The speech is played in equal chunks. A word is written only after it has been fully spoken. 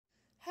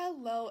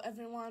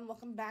everyone?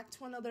 Welcome back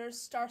to another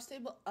Star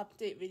Stable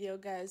update video,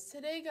 guys.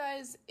 Today,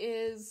 guys,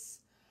 is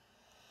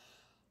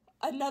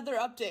another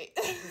update.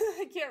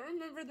 I can't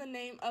remember the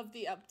name of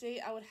the update.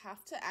 I would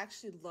have to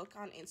actually look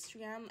on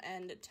Instagram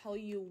and tell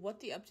you what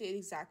the update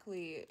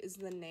exactly is,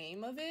 the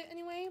name of it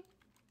anyway.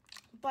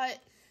 But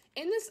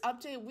in this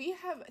update, we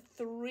have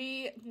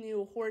 3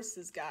 new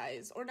horses,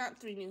 guys. Or not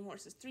 3 new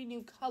horses, 3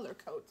 new color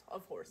codes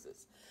of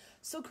horses.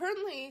 So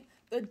currently,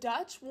 the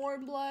Dutch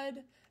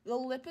warmblood, the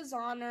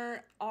Lipizzaner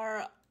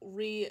are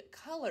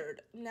recolored.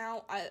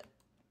 Now,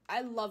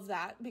 I love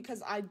that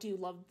because I do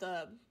love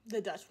the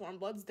Dutch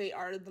warmbloods. They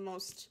are the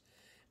most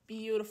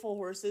beautiful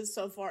horses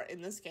so far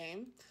in this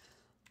game.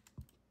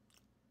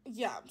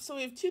 Yeah, so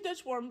we have 2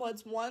 Dutch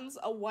warmbloods. One's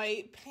a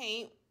white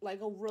paint,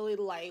 like a really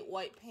light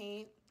white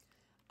paint.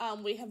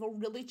 We have a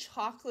really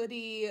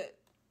chocolatey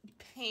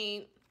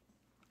paint.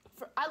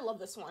 I love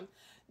this one.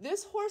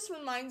 This horse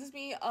reminds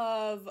me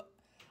of,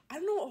 I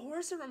don't know what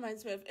horse it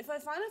reminds me of. If I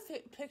find a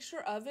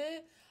picture of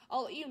it,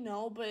 I'll let you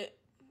know, but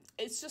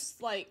it's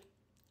just like,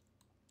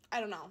 I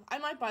don't know. I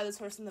might buy this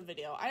horse in the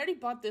video. I already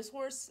bought this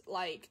horse,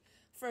 like,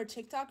 for a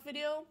TikTok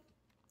video.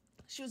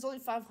 She was only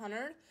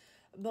 500,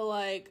 but,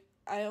 like,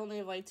 I only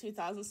have, like,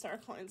 2,000 star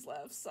coins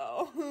left,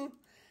 so...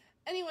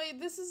 Anyway,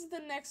 this is the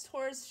next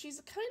horse.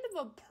 She's kind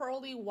of a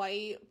pearly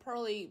white,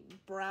 pearly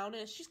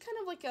brownish. She's kind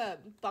of like a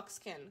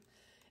buckskin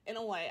in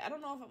a way. I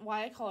don't know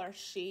why I call her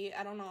she.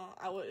 I don't know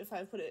if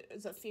I put it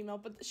as a female,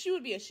 but she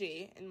would be a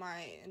she in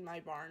my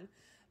barn.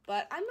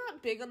 But I'm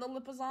not big on the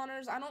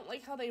Lipizzaners. I don't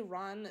like how they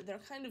run. They're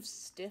kind of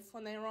stiff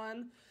when they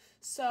run.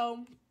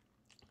 So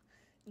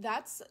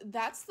that's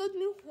the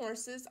new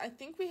horses. I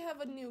think we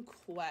have a new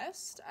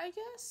quest, I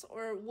guess.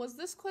 Or was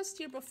this quest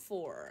here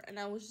before? And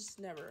I was just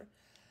never...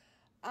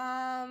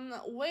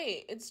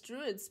 Wait, it's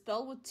Druid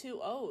spelled with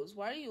 2 O's.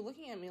 Why are you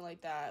looking at me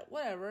like that?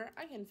 Whatever,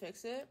 I can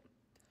fix it.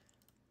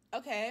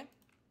 Okay,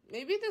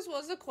 maybe this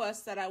was a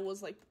quest that I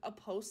was, like,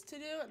 supposed to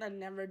do, and I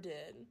never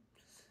did.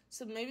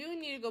 So maybe we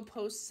need to go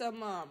post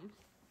some,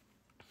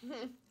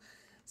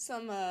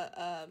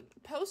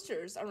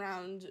 posters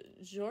around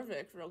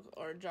Jorvik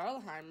or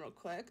Jarlheim real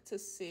quick to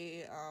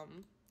see,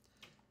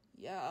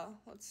 yeah,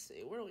 let's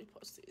see, where do we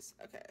post these?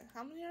 Okay,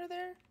 how many are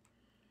there?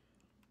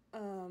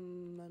 Oh,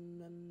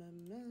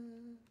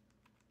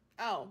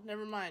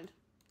 never mind.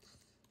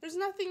 There's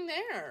nothing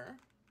there.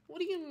 What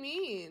do you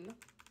mean?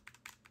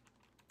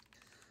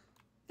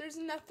 There's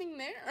nothing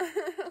there.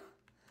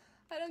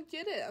 I don't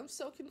get it. I'm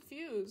so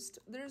confused.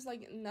 There's,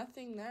 like,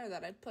 nothing there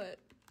that I put.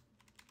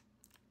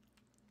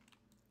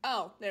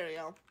 Oh, there we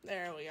go.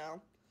 There we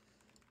go.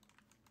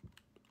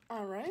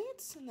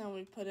 Alright, and then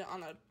we put it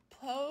on a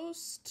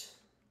post.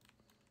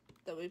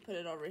 Then we put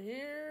it over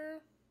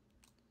here.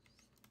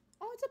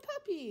 Oh, it's a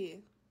puppy.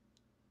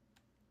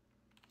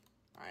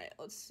 Alright,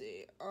 let's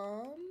see.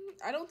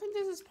 I don't think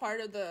this is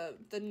part of the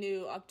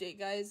new update,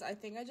 guys. I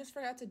think I just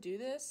forgot to do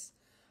this.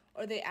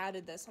 Or they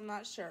added this. I'm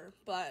not sure.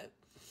 But,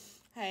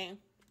 hey.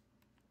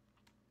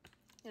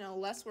 You know,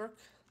 less work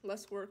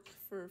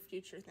for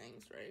future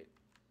things, right?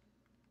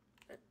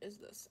 Where is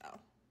this? Oh.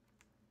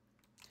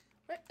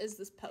 Where is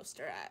this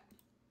poster at?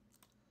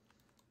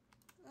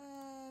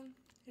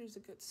 Here's a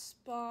good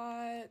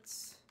spot.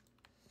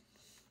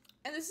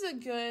 And this is a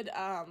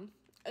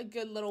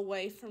good little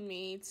way for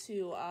me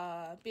to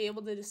be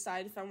able to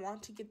decide if I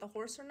want to get the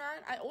horse or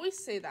not. I always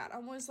say that.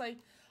 I'm always like,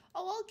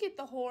 oh, I'll get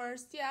the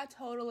horse. Yeah,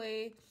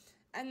 totally.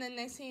 And then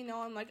next thing you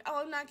know, I'm like, oh,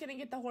 I'm not going to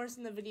get the horse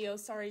in the video.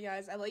 Sorry,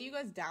 guys. I let you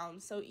guys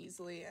down so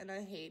easily, and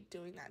I hate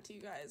doing that to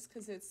you guys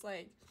because it's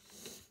like,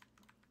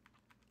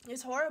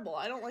 it's horrible.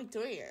 I don't like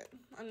doing it.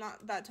 I'm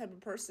not that type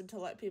of person to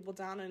let people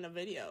down in a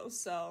video,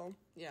 so,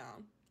 yeah.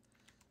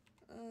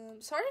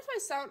 Sorry if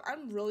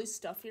I'm really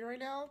stuffy right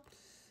now,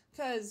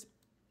 because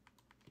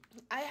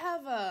I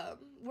have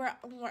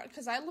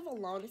because I live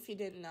alone, if you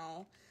didn't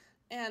know,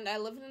 and I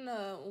live in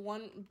a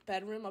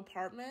 1-bedroom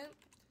apartment,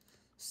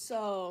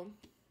 so,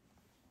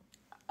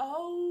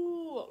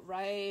 oh,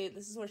 right,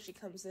 this is where she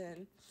comes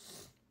in,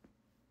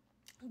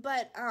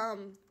 but,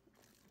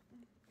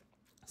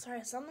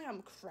 sorry, I sound like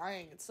I'm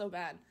crying, it's so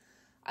bad.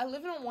 I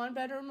live in a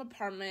 1-bedroom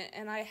apartment,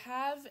 and I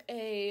have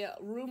a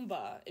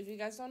Roomba. If you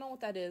guys don't know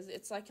what that is,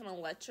 it's like an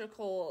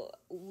electrical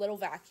little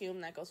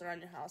vacuum that goes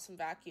around your house and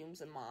vacuums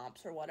and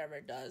mops or whatever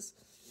it does.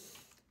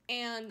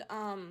 And,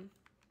 am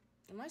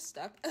I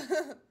stuck?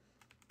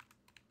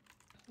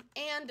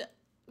 And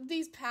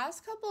these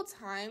past couple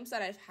times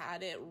that I've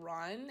had it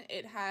run,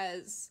 it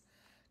has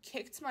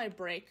kicked my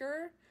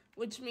breaker,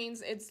 which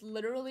means it's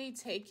literally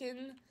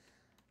taken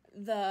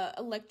the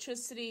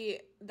electricity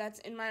that's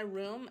in my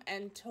room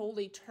and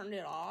totally turned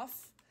it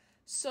off.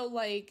 So,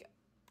 like,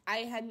 I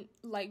had,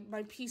 like,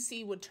 my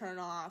PC would turn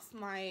off,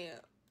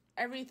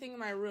 everything in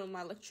my room,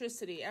 my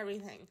electricity,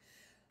 everything.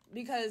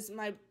 Because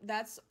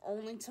that's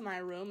only to my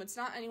room. It's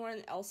not anywhere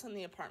else in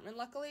the apartment,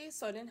 luckily.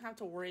 So I didn't have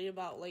to worry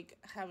about, like,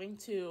 having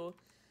to,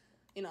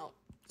 you know,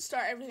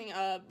 start everything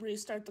up,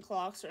 restart the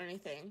clocks or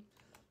anything.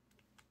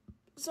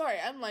 Sorry,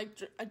 I'm,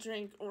 like, a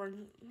drink or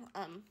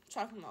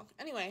chocolate milk.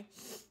 Anyway,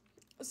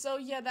 So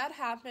yeah, that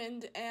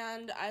happened,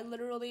 and I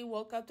literally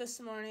woke up this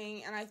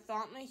morning, and I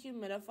thought my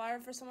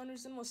humidifier for some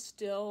reason was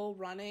still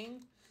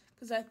running,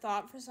 because I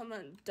thought for some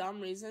dumb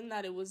reason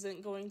that it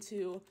wasn't going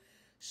to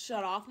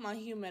shut off my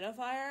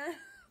humidifier.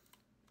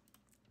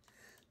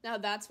 Now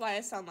that's why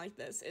I sound like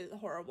this. It's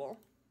horrible.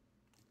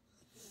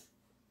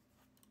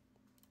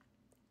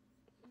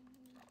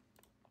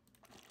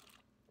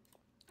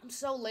 I'm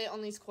so late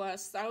on these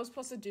quests. I was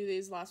supposed to do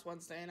these last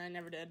Wednesday, and I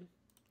never did.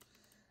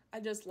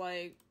 I just,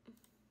 like...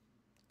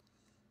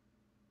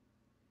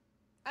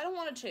 I don't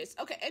want to chase.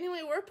 Okay, anyway,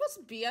 we're supposed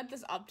to be at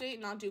this update,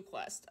 not do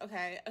quest.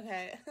 Okay.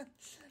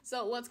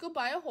 So, let's go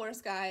buy a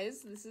horse,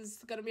 guys. This is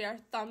gonna be our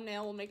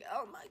thumbnail. We'll make...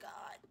 Oh, my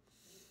God.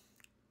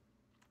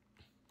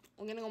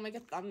 We're gonna go make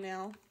a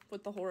thumbnail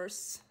with the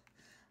horse.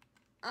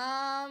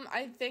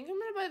 I think I'm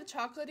gonna buy the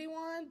chocolatey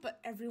one, but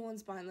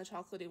everyone's buying the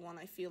chocolatey one,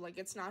 I feel like.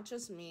 It's not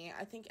just me.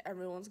 I think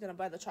everyone's gonna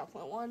buy the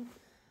chocolate one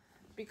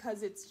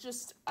because it's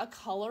just a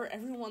color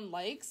everyone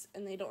likes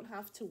and they don't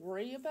have to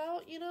worry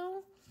about, you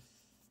know?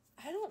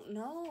 I don't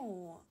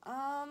know.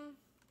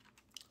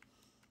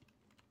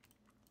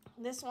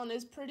 This one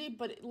is pretty,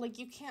 but, like,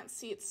 you can't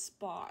see its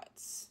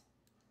spots.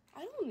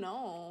 I don't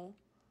know.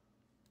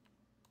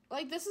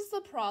 Like, this is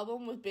the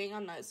problem with being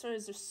on Nightstar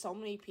is there's so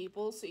many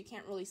people, so you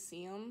can't really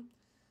see them.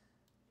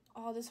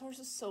 Oh, this horse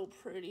is so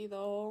pretty,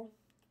 though.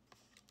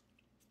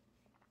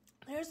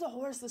 There's the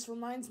horse this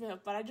reminds me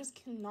of, but I just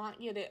cannot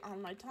get it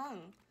on my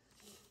tongue.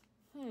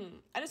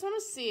 I just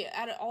want to see,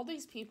 out of all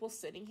these people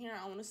sitting here,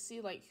 I want to see,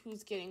 like,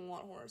 who's getting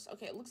what horse.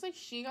 Okay, it looks like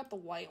she got the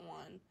white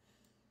one.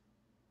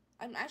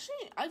 I'm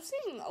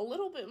seeing a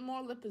little bit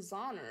more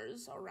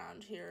Lipizaners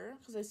around here,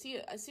 because I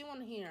see one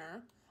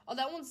here. Oh,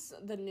 that one's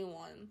the new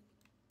one.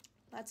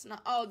 That's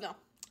not, oh, no.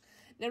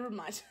 Never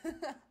mind.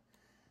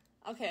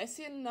 Okay, I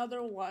see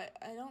another white.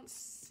 I don't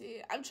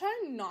see, I'm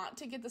trying not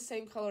to get the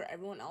same color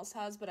everyone else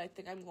has, but I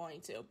think I'm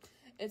going to.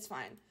 It's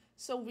fine.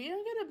 So we're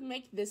going to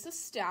make this a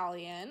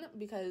stallion,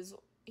 because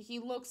he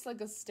looks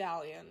like a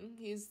stallion.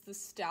 He's the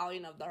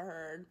stallion of the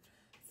herd,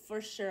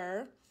 for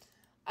sure.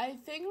 I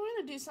think we're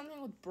going to do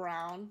something with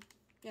brown,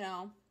 you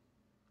know.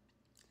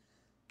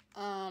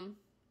 I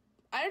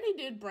already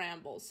did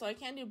Bramble, so I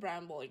can't do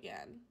Bramble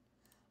again.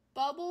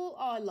 Bubble,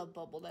 oh, I love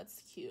Bubble,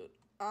 that's cute.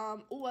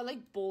 Oh, I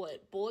like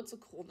Bullet. Bullet's a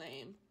cool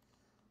name.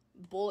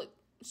 Bullet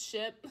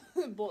Ship,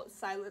 Bullet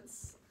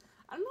Silence.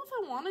 I don't know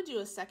if I want to do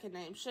a second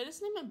name. Should I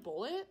just name it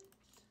Bullet?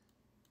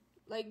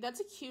 Like, that's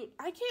a cute,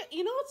 I can't,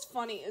 you know what's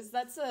funny is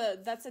that's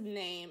a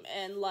name,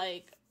 and,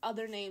 like,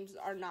 other names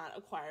are not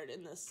acquired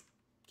in this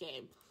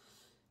game.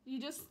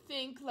 You just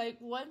think, like,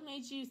 what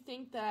made you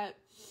think that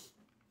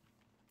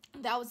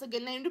was a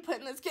good name to put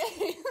in this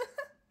game?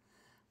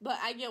 But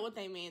I get what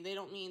they mean. They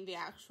don't mean the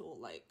actual,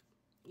 like,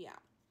 yeah.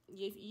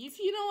 If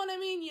you know what I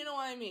mean, you know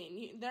what I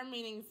mean. They're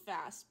meaning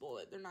fast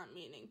bullet. They're not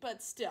meaning,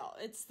 but still,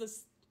 it's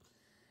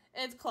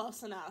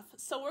close enough.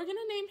 So we're going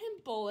to name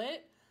him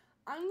Bullet.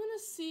 I'm going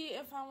to see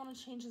if I want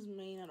to change his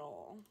mane at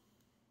all.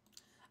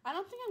 I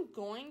don't think I'm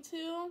going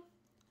to,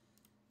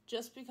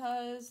 just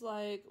because,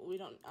 like, we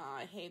don't,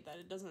 I hate that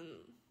it doesn't,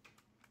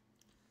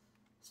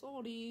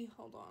 sorry,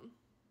 hold on.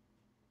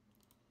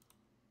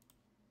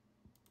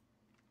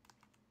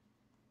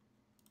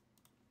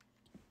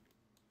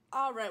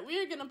 Alright,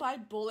 we are gonna buy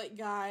Bullet,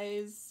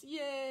 guys.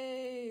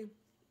 Yay!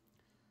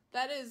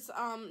 That is,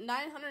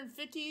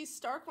 950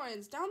 star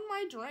coins down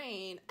my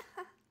drain.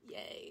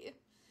 Yay.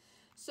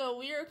 So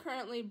we are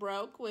currently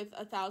broke with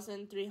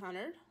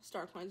 1,300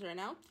 star coins right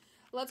now.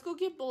 Let's go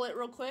get Bullet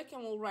real quick,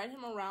 and we'll ride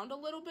him around a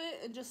little bit,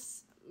 and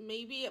just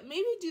maybe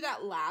do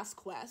that last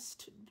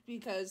quest,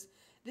 because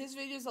this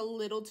video is a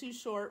little too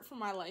short for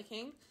my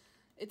liking.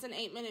 It's an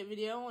 8-minute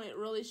video, and it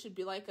really should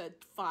be like a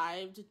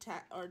 5 to 10,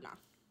 or not.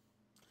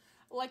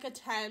 Like a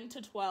 10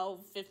 to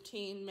 12,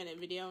 15-minute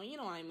video, you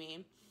know what I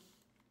mean.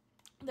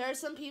 There are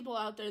some people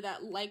out there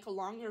that like a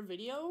longer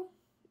video.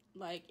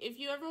 Like, if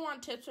you ever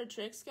want tips or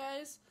tricks,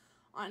 guys,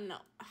 on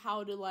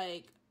how to,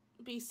 like,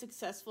 be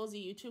successful as a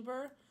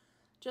YouTuber,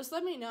 just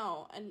let me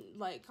know. And,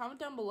 like, comment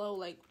down below,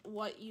 like,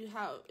 what you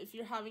have, if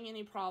you're having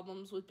any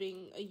problems with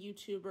being a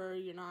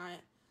YouTuber, you're not,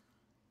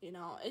 you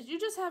know, if you're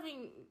just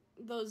having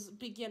those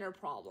beginner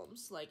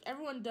problems. Like,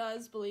 everyone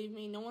does, believe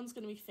me, no one's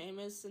gonna be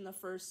famous in the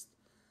first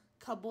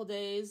couple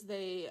days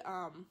they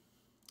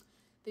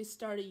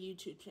start a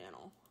YouTube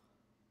channel.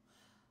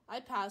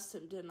 I passed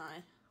him, didn't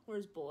I?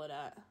 Where's Bullet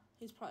at?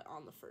 He's probably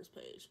on the first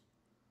page.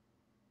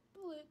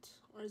 Bullet,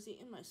 or is he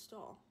in my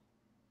stall?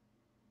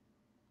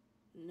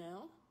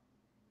 No.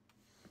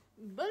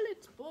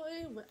 Bullet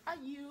boy, where are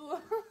you?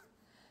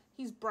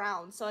 He's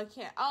brown, so I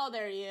can't. Oh,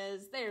 there he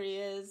is. There he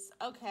is.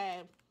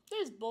 Okay,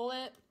 there's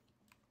Bullet.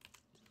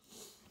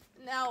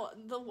 Now,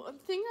 the one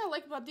thing I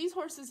like about these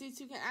horses is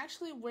you can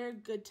actually wear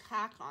good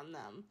tack on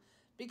them.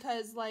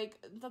 Because, like,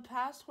 the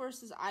past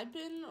horses I've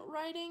been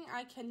riding,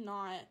 I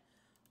cannot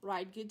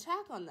ride good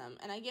tack on them.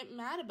 And I get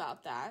mad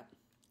about that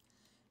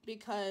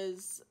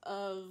because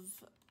of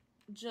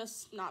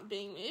just not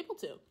being able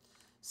to.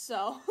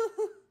 So,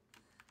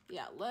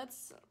 yeah,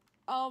 let's...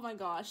 Oh, my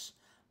gosh.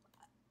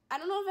 I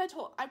don't know if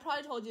I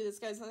probably told you this,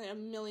 guys, in like a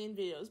million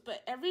videos,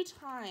 but every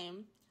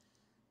time,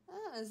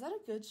 is that a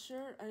good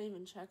shirt? I didn't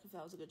even check if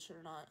that was a good shirt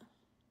or not.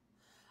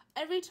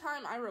 Every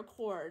time I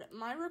record,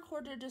 my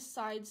recorder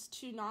decides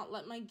to not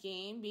let my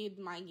game be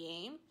my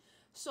game.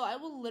 So I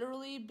will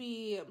literally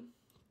be,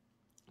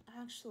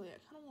 actually, I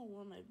kind of want to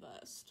wear my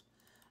vest.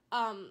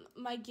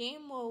 My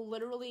game will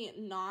literally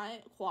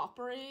not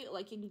cooperate,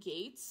 like in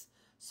gates.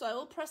 So I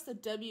will press the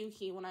W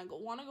key when I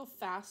want to go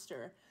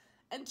faster.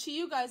 And to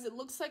you guys, it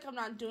looks like I'm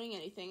not doing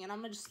anything, and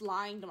I'm just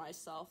lying to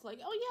myself. Like,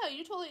 oh yeah,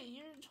 you're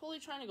totally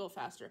trying to go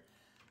faster.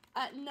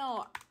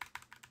 No,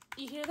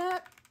 you hear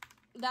that?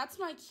 That's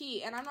my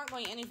key, and I'm not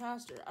going any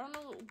faster. I don't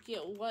know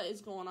what is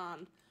going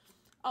on.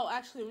 Oh,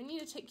 actually, we need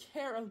to take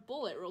care of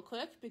Bullet real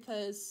quick,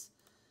 because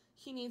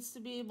he needs to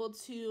be able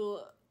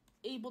to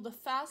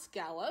fast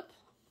gallop.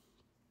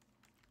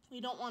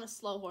 You don't want a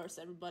slow horse,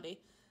 everybody.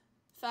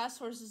 Fast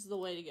horse is the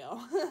way to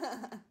go.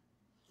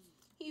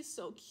 He's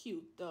so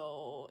cute,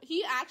 though.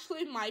 He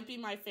actually might be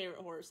my favorite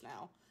horse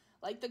now.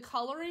 Like, the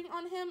coloring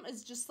on him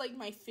is just, like,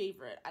 my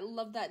favorite. I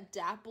love that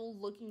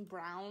dapple-looking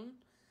brown.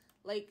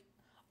 Like,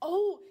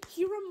 oh,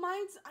 he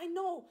reminds... I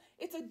know,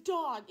 it's a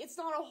dog. It's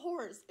not a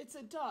horse. It's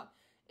a dog.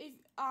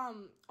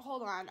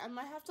 Hold on. I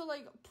might have to,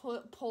 like,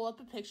 pull up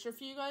a picture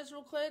for you guys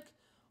real quick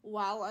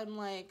while I'm,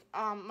 like,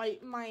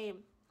 my...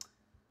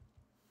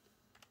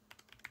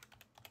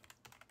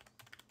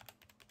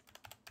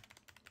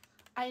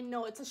 I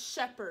know, it's a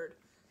shepherd.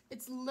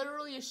 It's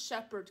literally a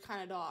shepherd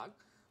kind of dog.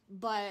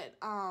 But,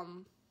 I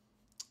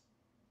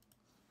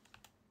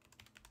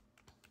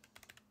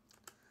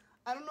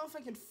don't know if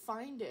I can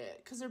find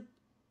it, because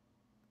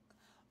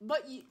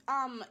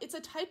it's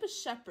a type of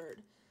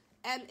shepherd,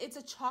 and it's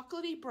a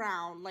chocolatey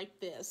brown, like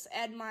this,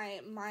 and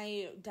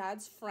my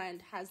dad's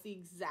friend has the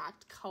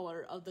exact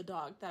color of the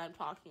dog that I'm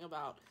talking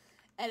about,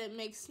 and it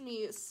makes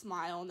me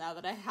smile now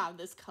that I have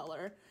this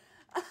color.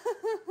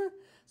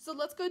 So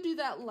let's go do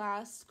that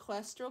last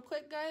quest real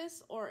quick,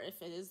 guys. Or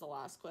if it is the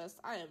last quest,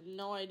 I have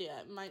no idea.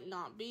 It might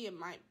not be. It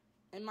might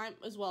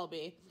as well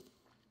be.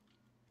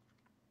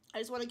 I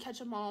just want to catch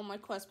them all on my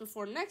quest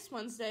before next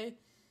Wednesday.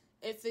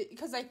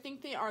 Because I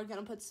think they are going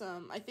to put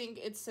some... I think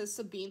it says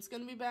Sabine's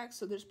going to be back,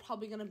 so there's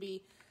probably going to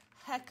be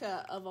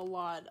hecka of a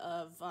lot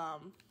of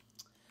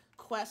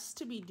quests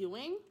to be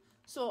doing.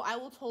 So I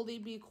will totally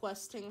be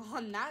questing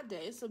on that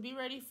day. So be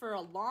ready for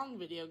a long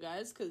video,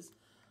 guys, because...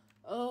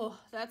 oh,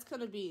 that's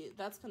gonna be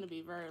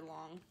very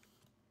long.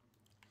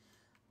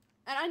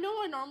 And I know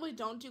I normally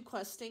don't do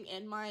questing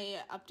in my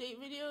update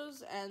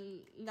videos, and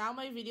now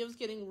my video's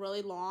getting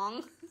really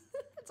long.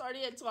 It's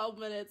already at 12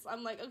 minutes.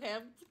 I'm like, okay,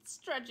 I'm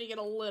stretching it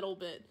a little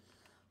bit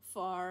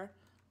far.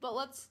 But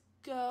let's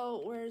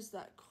go, where's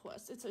that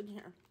quest? It's in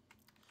here.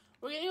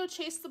 We're gonna go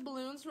chase the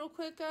balloons real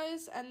quick,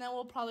 guys, and then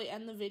we'll probably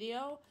end the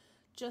video,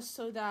 just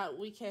so that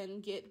we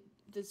can get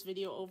this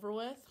video over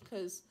with,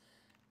 because...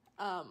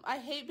 I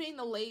hate being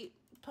the late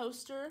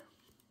poster.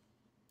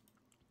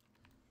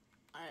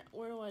 Alright,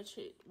 where do I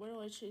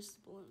chase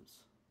the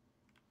balloons?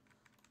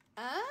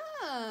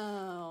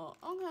 Oh,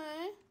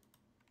 okay.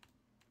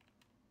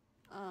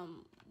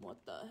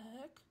 What the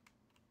heck?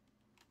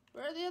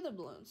 Where are the other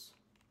balloons?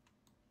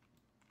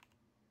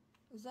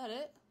 Is that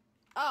it?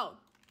 Oh,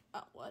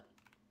 what?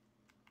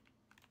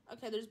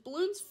 Okay, there's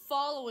balloons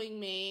following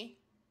me.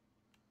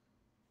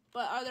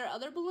 But are there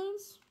other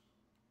balloons?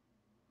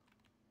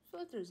 I feel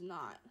like there's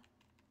not.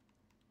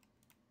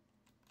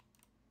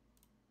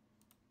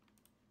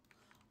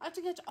 I have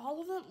to catch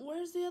all of them?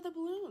 Where's the other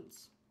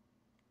balloons?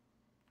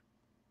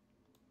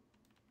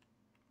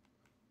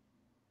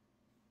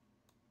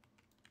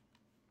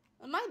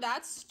 Am I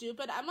that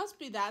stupid? I must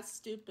be that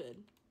stupid.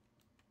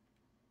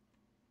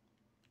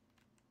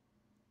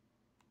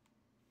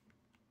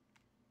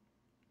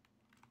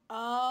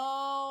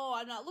 Oh,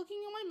 I'm not looking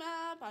on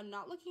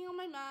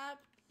my map.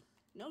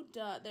 No,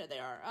 duh. There they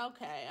are.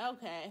 Okay. I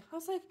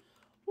was like,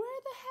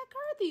 where the heck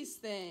are these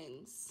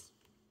things?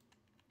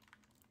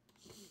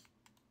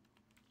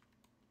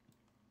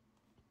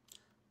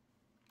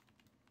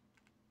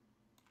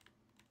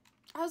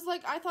 I was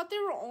like, I thought they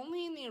were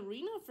only in the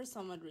arena for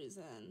some odd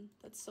reason.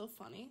 That's so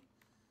funny.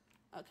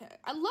 Okay.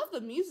 I love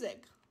the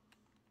music.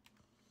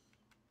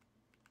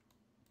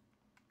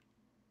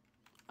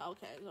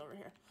 Okay, it's over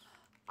here.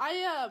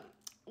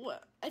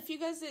 What, if you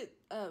guys did,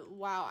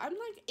 wow. I'm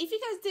like, if you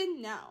guys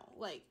didn't know,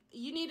 like,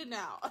 you need to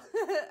know.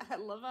 I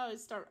love how I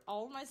start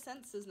all my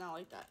sentences now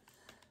like that.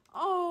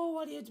 Oh,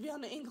 why do you have to be on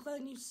the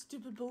incline, you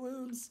stupid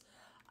balloons?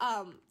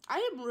 I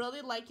am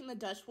really liking the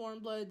Dutch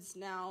Warmbloods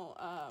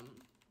now,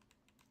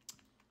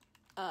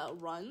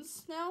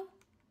 runs now.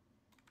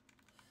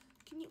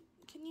 Can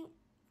you,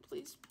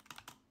 please?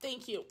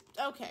 Thank you.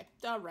 Okay,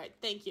 alright,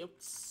 thank you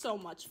so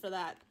much for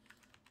that.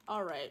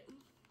 Alright.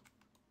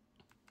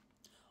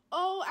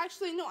 Oh,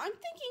 actually, no, I'm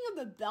thinking of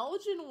the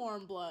Belgian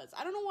Warmbloods.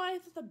 I don't know why I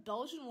thought the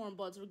Belgian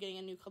Warmbloods were getting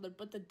a new color,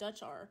 but the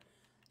Dutch are.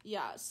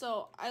 Yeah,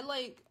 so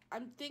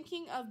I'm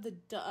thinking of the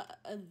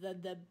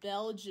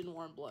Belgian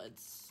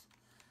Warmbloods.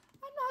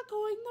 I'm not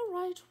going the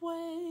right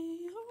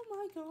way. Oh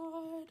my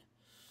god.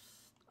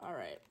 All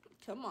right,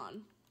 come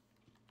on.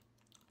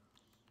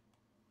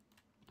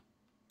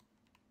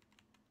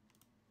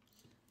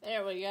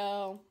 There we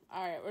go.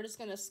 All right, we're just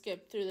going to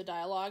skip through the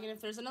dialogue. And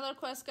if there's another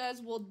quest,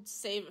 guys, we'll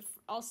save it.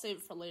 I'll save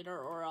it for later,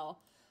 or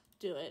I'll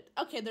do it.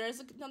 Okay, there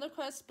is another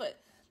quest,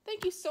 but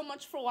thank you so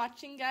much for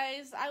watching,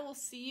 guys. I will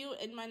see you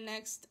in my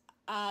next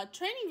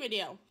training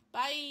video.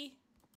 Bye.